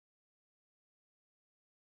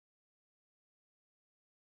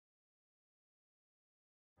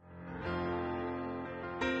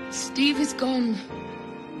Steve is gone.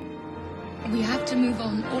 We have to move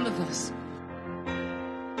on, all of us.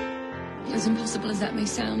 As impossible as that may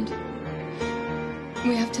sound,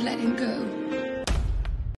 we have to let him go.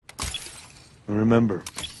 And remember,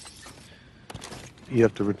 you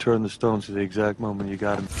have to return the stones to the exact moment you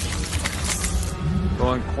got them.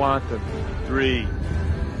 Going quantum. 3,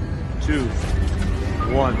 2,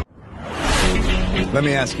 1. Let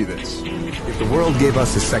me ask you this. If the world gave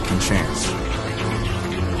us a second chance,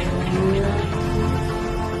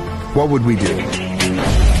 what would we do?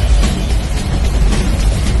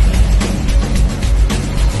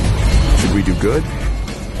 Should we do good,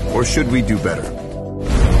 or should we do better?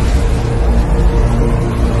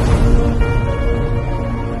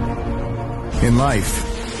 In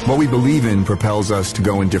life, what we believe in propels us to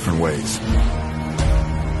go in different ways.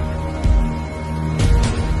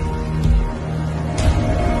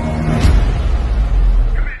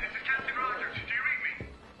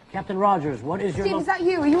 Captain Rogers, what is your... Steve, is that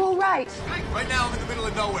you? Are you all right? Right now, I'm in the middle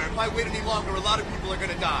of nowhere. If I wait any longer, a lot of people are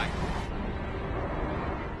gonna die.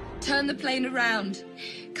 Turn the plane around.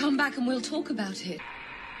 Come back and we'll talk about it.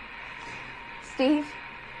 Steve?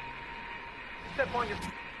 Step on your...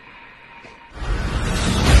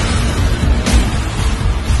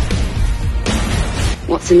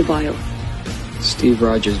 What's in the vial? Steve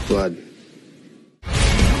Rogers' blood.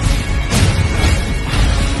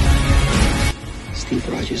 Steve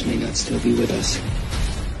Rogers may not still be with us,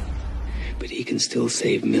 but he can still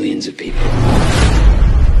save millions of people.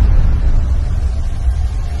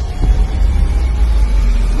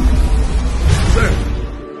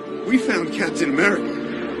 Sir, we found Captain America.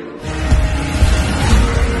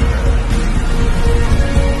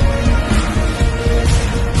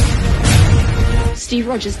 Steve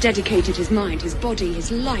Rogers dedicated his mind, his body, his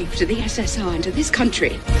life to the SSR and to this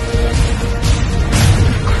country.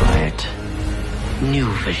 Quiet. New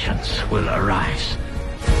visions will arise.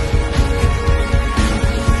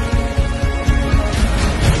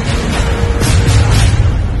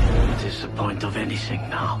 What is the point of anything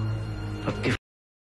now? But if